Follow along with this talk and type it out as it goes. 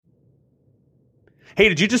Hey,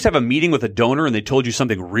 did you just have a meeting with a donor and they told you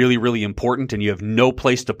something really, really important and you have no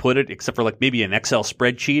place to put it except for like maybe an Excel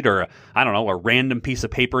spreadsheet or, a random piece of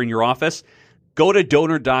paper in your office? Go to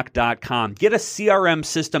DonorDoc.com. Get a CRM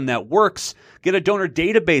system that works. Get a donor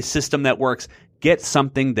database system that works. Get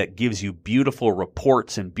something that gives you beautiful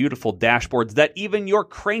reports and beautiful dashboards that even your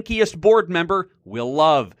crankiest board member will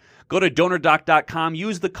love. Go to DonorDoc.com.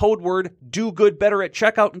 Use the code word DoGoodBetter at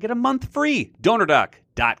checkout and get a month free.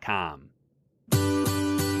 DonorDoc.com.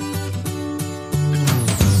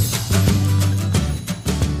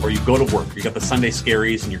 Or you go to work, you got the Sunday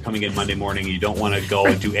scaries and you're coming in Monday morning and you don't want to go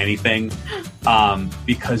and do anything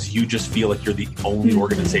because you just feel like you're the only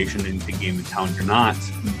organization in the game in town. You're not.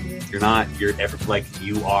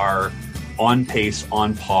 You are on pace,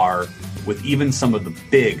 on par with even some of the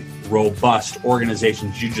big, robust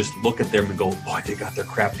organizations. You just look at them and go, boy, they got their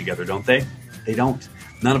crap together, don't they? They don't.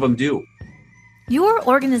 None of them do. Your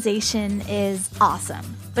organization is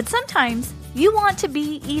awesome, but sometimes you want to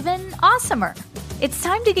be even awesomer. It's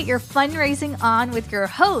time to get your fundraising on with your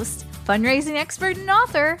host, fundraising expert and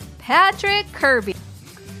author, Patrick Kirby.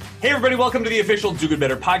 Hey, everybody. Welcome to the official Do Good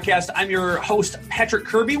Better podcast. I'm your host, Patrick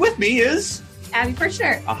Kirby. With me is... Abby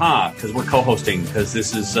Kirchner. Because we're co-hosting, because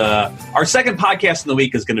this is our second podcast in the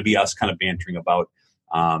week is going to be us kind of bantering about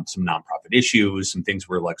some nonprofit issues, some things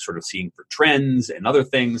we're like sort of seeing for trends and other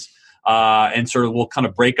things. And sort of we'll kind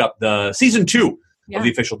of break up the season 2 of the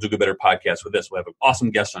official Do Good Better podcast with this. We'll have an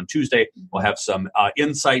awesome guest on Tuesday. We'll have some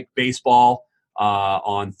Insight Baseball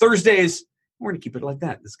on Thursdays. We're going to keep it like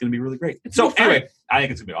that. It's going to be really great. Anyway, I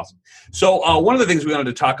think it's going to be awesome. So one of the things we wanted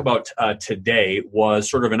to talk about today was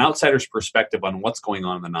sort of an outsider's perspective on what's going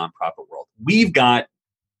on in the nonprofit world.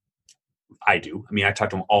 I talk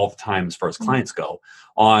to them all the time as far as clients go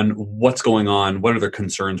on what's going on, what are their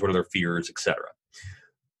concerns, what are their fears, etc.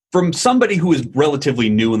 From somebody who is relatively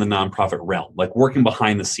new in the nonprofit realm, like working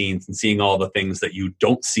behind the scenes and seeing all the things that you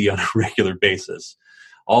don't see on a regular basis,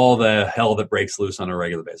 all the hell that breaks loose on a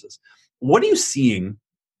regular basis. What are you seeing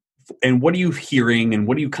and what are you hearing and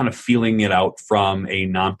what are you kind of feeling it out from a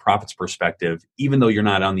nonprofit's perspective, even though you're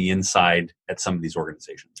not on the inside at some of these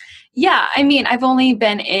organizations? Yeah, I mean, I've only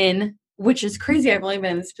been in, which is crazy, I've only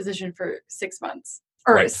been in this position for 6 months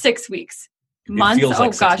or 6 weeks. Months? It feels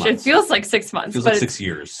like 6 months. It feels like 6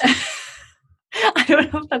 years. I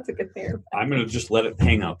don't know if that's a good thing. I'm going to just let it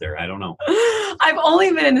hang out there. I don't know. I've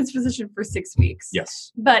only been in this position for 6 weeks.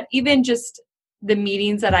 Yes. But even just the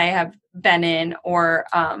meetings that I have been in or...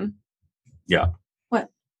 Yeah. What?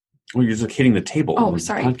 Well, you're just hitting the table on the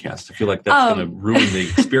podcast. I feel like that's going to ruin the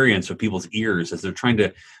experience of people's ears as they're trying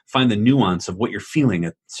to find the nuance of what you're feeling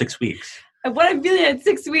at 6 weeks. What I'm feeling at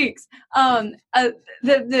 6 weeks.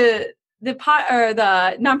 The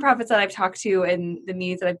nonprofits that I've talked to and the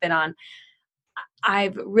meetings that I've been on,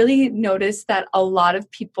 I've really noticed that a lot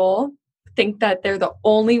of people think that they're the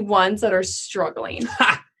only ones that are struggling.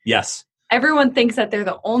 Yes. Everyone thinks that they're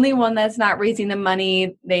the only one that's not raising the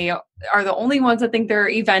money. They are the only ones that think their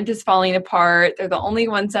event is falling apart. They're the only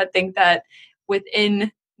ones that think that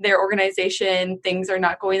within their organization, things are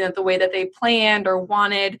not going the way that they planned or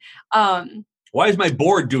wanted. Why is my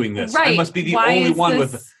board doing this? Right. I must be the only one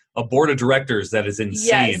with a board of directors that is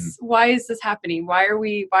insane. Yes. Why is this happening? Why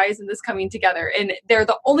isn't this coming together? And they're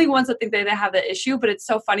the only ones that think they have the issue, but it's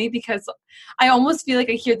so funny because I almost feel like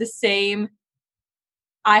I hear the same,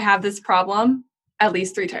 I have this problem at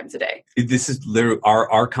least 3 times a day. This is literally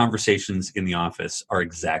our conversations in the office are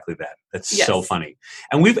exactly that. That's so funny.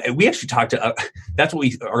 And we actually talked to, that's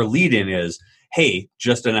what our lead in is, hey,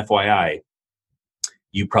 just an FYI,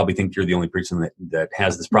 you probably think you're the only person that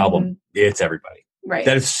has this problem. Mm-hmm. It's everybody. Right.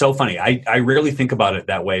 That is so funny. I rarely think about it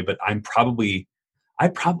that way, but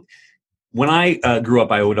when I grew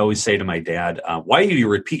up, I would always say to my dad, why do you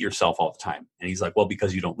repeat yourself all the time? And he's like, well,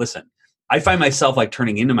 because you don't listen. I find myself like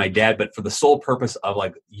turning into my dad, but for the sole purpose of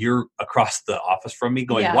like, you're across the office from me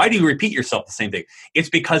going, why do you repeat yourself the same thing? It's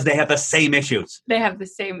because they have the same issues. They have the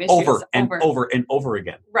same issues over and over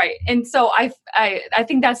again. Right. And so I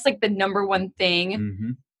think that's like the number one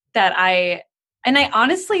thing that I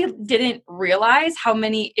honestly didn't realize how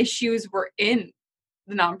many issues were in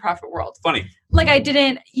the nonprofit world. Funny. Like I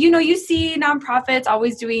didn't, you see nonprofits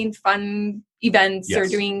always doing fun events or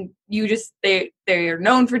doing, they're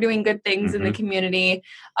known for doing good things in the community.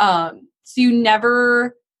 So you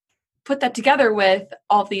never put that together with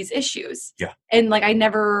all these issues. Yeah. And like, I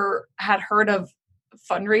never had heard of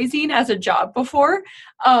fundraising as a job before.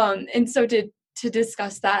 And so to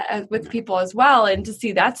discuss that with people as well and to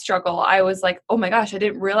see that struggle, I was like, oh my gosh, I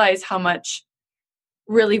didn't realize how much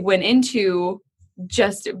really went into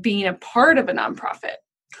just being a part of a nonprofit.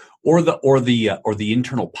 or the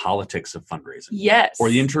internal politics of fundraising. Yes. Or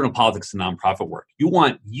the internal politics of nonprofit work. You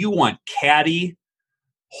want catty,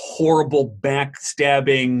 horrible,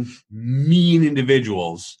 backstabbing, mean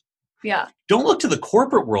individuals. Yeah. Don't look to the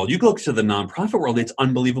corporate world. You look to the nonprofit world. It's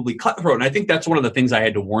unbelievably cutthroat. And I think that's one of the things I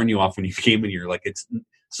had to warn you off when you came in here. Like, it's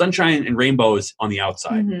sunshine and rainbows on the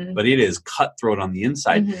outside, but it is cutthroat on the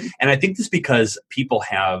inside. And I think this because people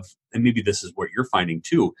have, and maybe this is what you're finding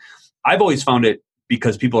too, I've always found it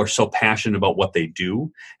because people are so passionate about what they do,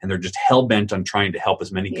 and they're just hell-bent on trying to help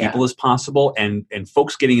as many people as possible, and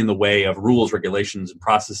folks getting in the way of rules, regulations, and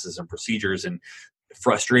processes and procedures, and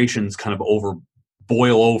frustrations kind of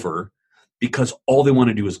boil over because all they want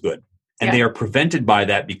to do is good. And they are prevented by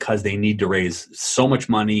that because they need to raise so much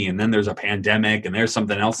money, and then there's a pandemic, and there's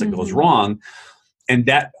something else that goes wrong. And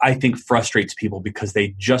that, I think, frustrates people because they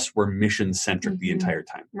just were mission-centric the entire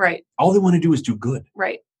time. Right. All they want to do is do good.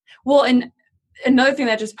 Right. Well, and another thing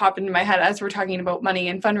that just popped into my head as we're talking about money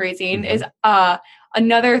and fundraising is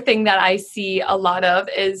another thing that I see a lot of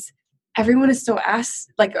is everyone is so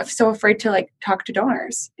afraid to talk to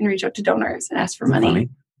donors and reach out to donors and ask for money. Funny.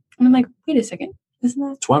 And I'm like, wait a second.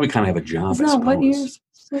 That's why we kind of have a job. Isn't that what you're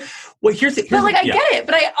Well, here's but I get it.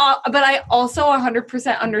 But I also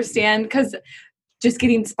 100% understand, because just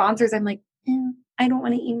getting sponsors, I'm like, I don't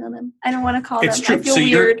want to email them. I don't want to call them. True. I feel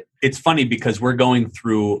weird. It's funny because we're going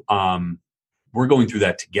through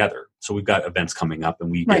that together. So we've got events coming up,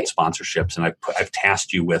 and we get sponsorships, and I've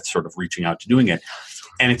tasked you with sort of reaching out to doing it.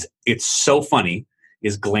 And it's so funny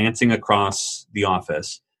is glancing across the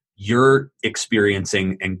office. You're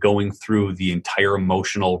experiencing and going through the entire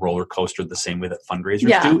emotional roller coaster the same way that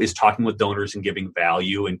fundraisers do, is talking with donors and giving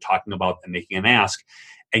value and talking about and making an ask.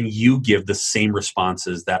 And you give the same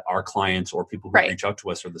responses that our clients or people who reach out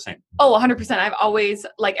to us are the same. Oh, 100%. I've always,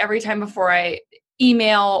 every time before I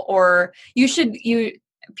email, or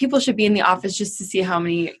people should be in the office just to see how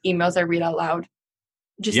many emails I read out loud,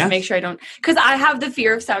 just to make sure I don't, because I have the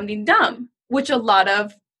fear of sounding dumb, which a lot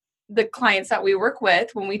of the clients that we work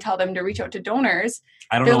with, when we tell them to reach out to donors,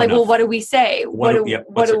 they're like, well, what do we say? What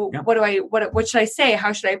should I say?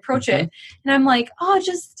 How should I approach it? And I'm like, oh,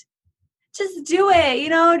 just do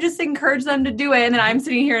it, just encourage them to do it. And then I'm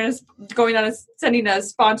sitting here and sending a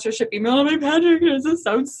sponsorship email. I'm like, Patrick, does this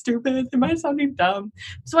sound stupid? Am I sounding dumb?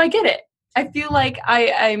 So I get it. I feel like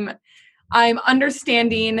I'm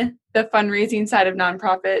understanding the fundraising side of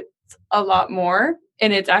nonprofits a lot more,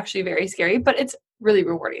 and it's actually very scary, but it's really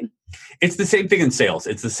rewarding. It's the same thing in sales.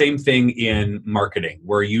 It's the same thing in marketing,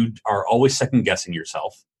 where you are always second guessing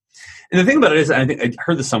yourself. And the thing about it is, I think I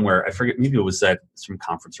heard this somewhere, I forget, maybe it was at some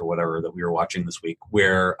conference or whatever that we were watching this week,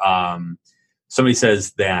 where somebody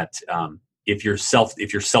says that if you're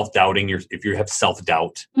self-doubting, if you have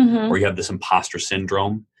self-doubt, or you have this imposter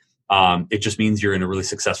syndrome, it just means you're in a really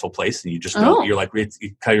successful place, and you just don't, you're like,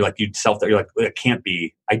 it can't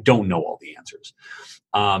be, I don't know all the answers.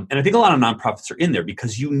 And I think a lot of nonprofits are in there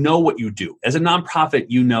because you know what you do. As a nonprofit,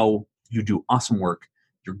 you know you do awesome work.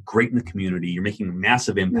 You're great in the community. You're making a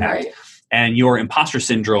massive impact. Right. And your imposter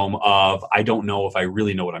syndrome of, I don't know if I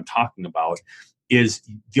really know what I'm talking about, is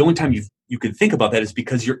the only time you can think about that is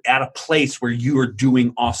because you're at a place where you are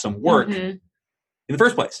doing awesome work in the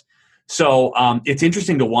first place. So it's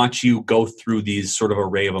interesting to watch you go through these sort of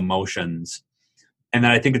array of emotions. And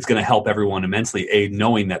then I think it's going to help everyone immensely,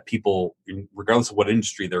 knowing that people, regardless of what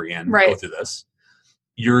industry they're in, go through this.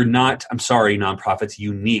 You're not, I'm sorry, nonprofits,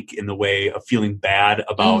 unique in the way of feeling bad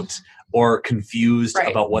about or confused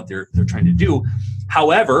about what they're trying to do.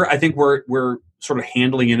 However, I think we're sort of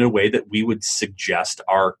handling it in a way that we would suggest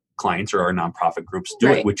our clients or our nonprofit groups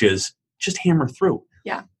do it, which is just hammer through.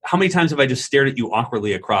 Yeah. How many times have I just stared at you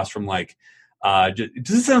awkwardly across from does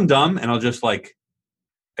this sound dumb? And I'll just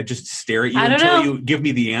I just stare at you until you give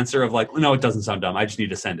me the answer of no, it doesn't sound dumb. I just need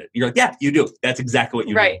to send it. You're like, yeah, you do. That's exactly what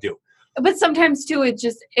you need to do. But sometimes too, it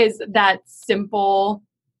just is that simple,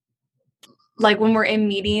 when we're in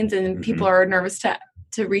meetings and people are nervous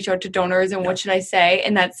to reach out to donors and what should I say?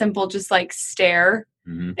 And that simple, just stare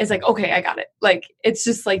is okay, I got it. It's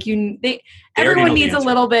just everyone needs a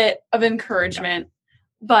little bit of encouragement,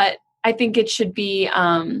 but I think it should be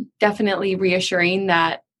definitely reassuring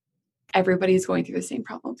that everybody's going through the same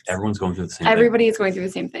problems. Everyone's going through the same Everybody is going through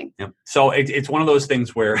the same thing. Yep. So it's one of those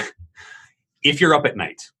things where if you're up at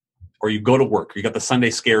night or you go to work, you got the Sunday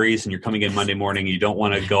scaries and you're coming in Monday morning and you don't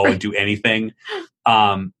want to go and do anything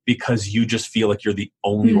because you just feel like you're the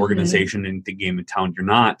only organization in the game in town. You're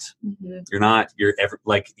not. You're not.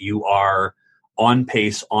 You are on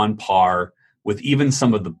pace, on par with even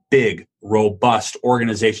some of the big, robust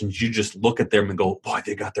organizations. You just look at them and go, boy,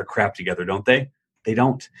 they got their crap together, don't they? They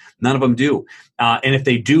don't. None of them do. And if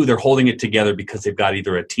they do, they're holding it together because they've got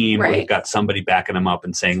either a team or they've got somebody backing them up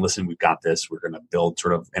and saying, listen, we've got this. We're going to build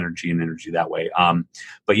sort of energy that way.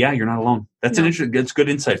 But yeah, you're not alone. That's it's good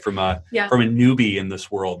insight from a newbie in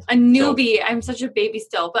this world. A newbie. So, I'm such a baby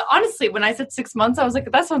still. But honestly, when I said 6 months, I was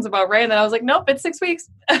like, that sounds about right. And then I was like, nope, it's 6 weeks.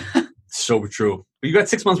 So true. You got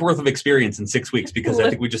 6 months worth of experience in 6 weeks because I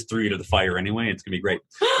think we just threw you to the fire anyway. It's going to be great.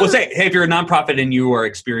 Well, hey, if you're a nonprofit and you are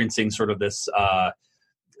experiencing sort of this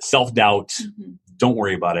self-doubt, don't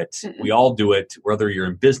worry about it. We all do it, whether you're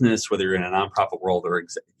in business, whether you're in a nonprofit world, or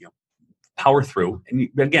power through. And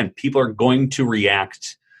again, people are going to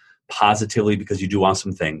react positively because you do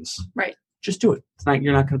awesome things. Right. Just do it.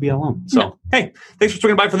 You're not going to be alone. So, hey, thanks for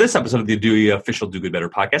swinging by for this episode of the official Do Good Better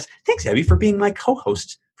podcast. Thanks, Abby, for being my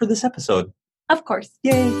co-host for this episode. Of course.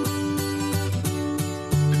 Yay.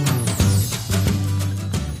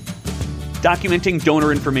 Documenting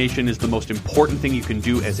donor information is the most important thing you can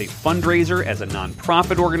do as a fundraiser, as a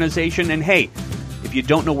nonprofit organization. And hey, if you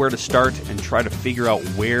don't know where to start and try to figure out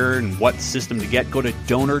where and what system to get, go to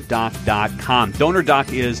DonorDoc.com.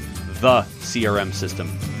 DonorDoc is the CRM system,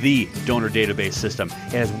 the donor database system.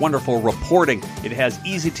 It has wonderful reporting. It has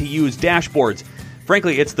easy-to-use dashboards.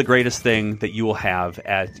 Frankly, it's the greatest thing that you will have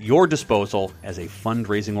at your disposal as a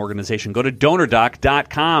fundraising organization. Go to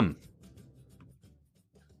DonorDoc.com.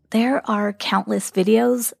 There are countless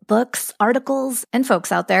videos, books, articles, and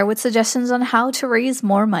folks out there with suggestions on how to raise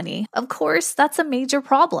more money. Of course, that's a major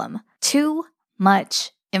problem. Too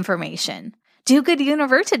much information. Do Good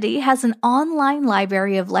University has an online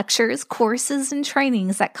library of lectures, courses, and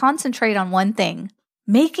trainings that concentrate on one thing: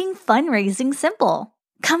 making fundraising simple.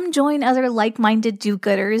 Come join other like-minded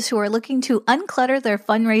do-gooders who are looking to unclutter their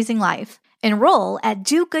fundraising life. Enroll at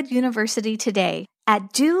Do Good University today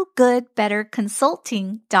at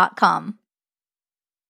dogoodbetterconsulting.com.